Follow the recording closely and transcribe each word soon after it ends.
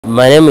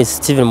My name is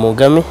Stephen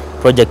Mugami,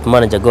 Project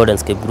Manager,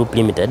 Goldenscape Group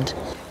Limited.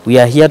 We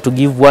are here to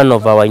give one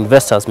of our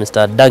investors,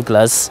 Mr.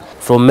 Douglas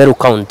from Meru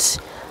County,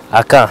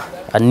 a car,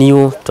 a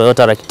new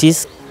Toyota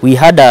Rectis. We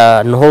had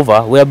an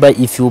offer whereby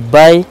if you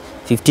buy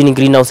 15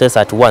 greenhouses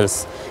at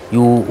once,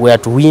 you were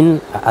to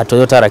win a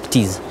Toyota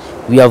Rectis.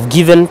 We have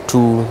given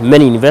to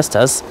many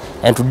investors,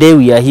 and today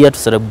we are here to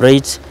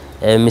celebrate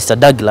Mr.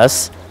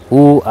 Douglas,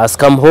 who has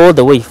come all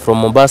the way from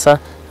Mombasa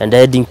and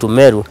heading to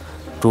Meru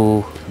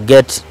to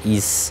get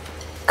his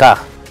car.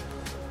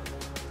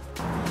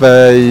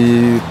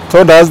 They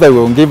told us they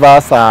will give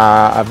us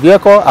a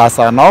vehicle as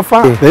an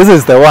offer. This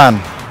is the one.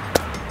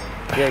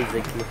 Yeah,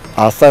 exactly.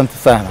 Asante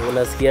sana.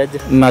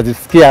 Unasikiaje?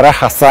 Najisikia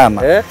raha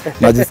sana.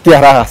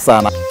 Najisikia raha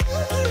sana.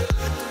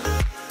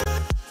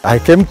 I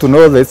came to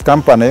know this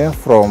company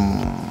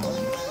from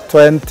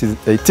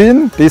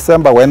 2018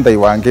 December when they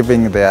were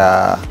giving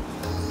their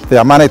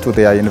money to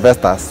their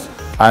investors,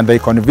 and they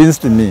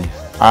convinced me,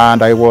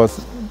 and I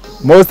was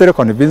mostly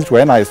convinced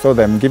when I saw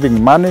them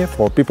giving money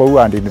for people who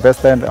had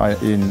invested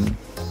in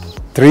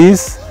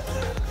trees,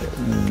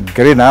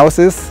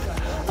 greenhouses,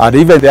 and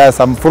even there are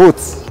some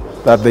fruits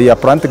that they are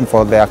planting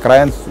for their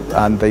clients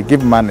and they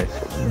give money.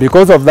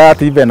 Because of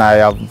that, even I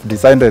have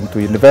decided to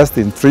invest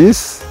in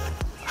trees.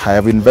 I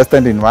have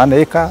invested in 1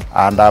 acre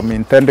and I'm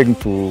intending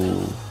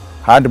to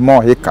add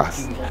more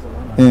acres.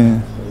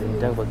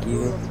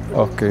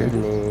 Okay.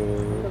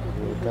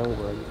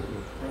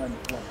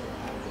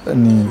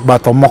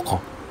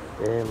 Batomoko.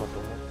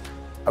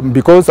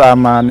 Because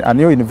I'm a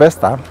new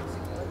investor,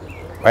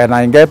 when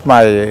I get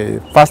my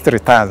first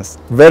returns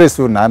very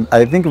soon, and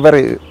I think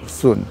very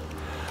soon,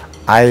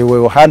 I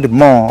will hand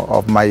more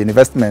of my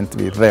investment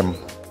with them.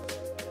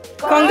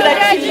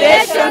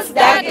 Congratulations,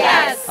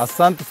 Douglas!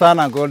 Asante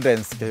sana,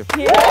 Goldenscape.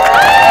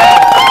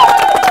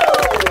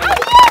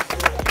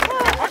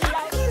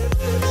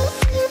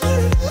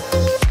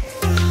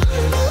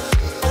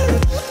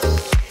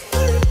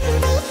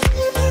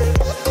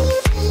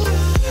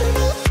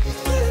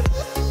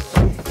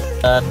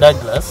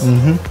 Douglas,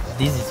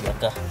 this is your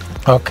car.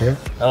 Okay.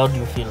 How do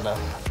you feel now?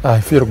 I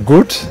feel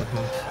good.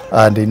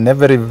 And in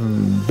every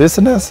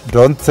business,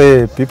 don't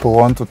say people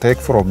want to take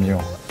from you.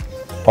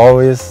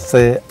 Always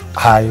say,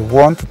 I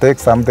want to take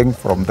something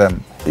from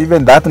them.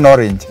 Even that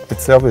orange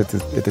itself,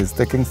 it is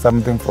taking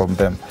something from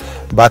them.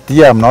 But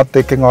here I'm not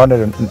taking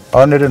only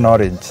an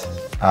orange.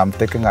 I'm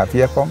taking a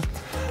vehicle.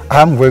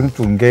 I'm going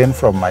to gain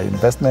from my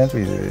investment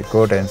with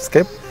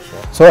Goldenscape.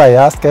 So I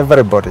ask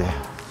everybody,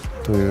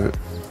 to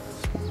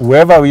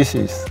whoever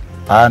wishes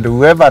and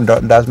whoever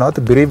does not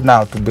believe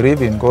now, to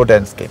believe in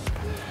Goldenscape.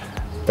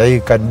 They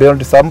can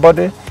build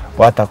somebody,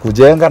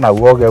 watakujenga na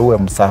uoge uwe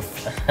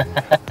msafi.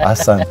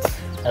 Asante.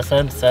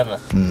 Asante sana.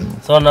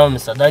 So now,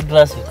 Mr.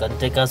 Douglas, you can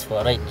take us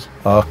for a ride.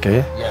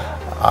 Okay. Yeah.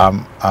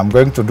 I'm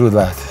going to do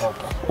that.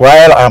 Okay.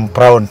 While I'm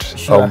proud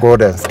of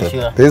Goldenscape.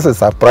 Sure. This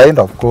is a pride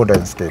of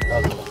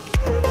Goldenscape. Okay.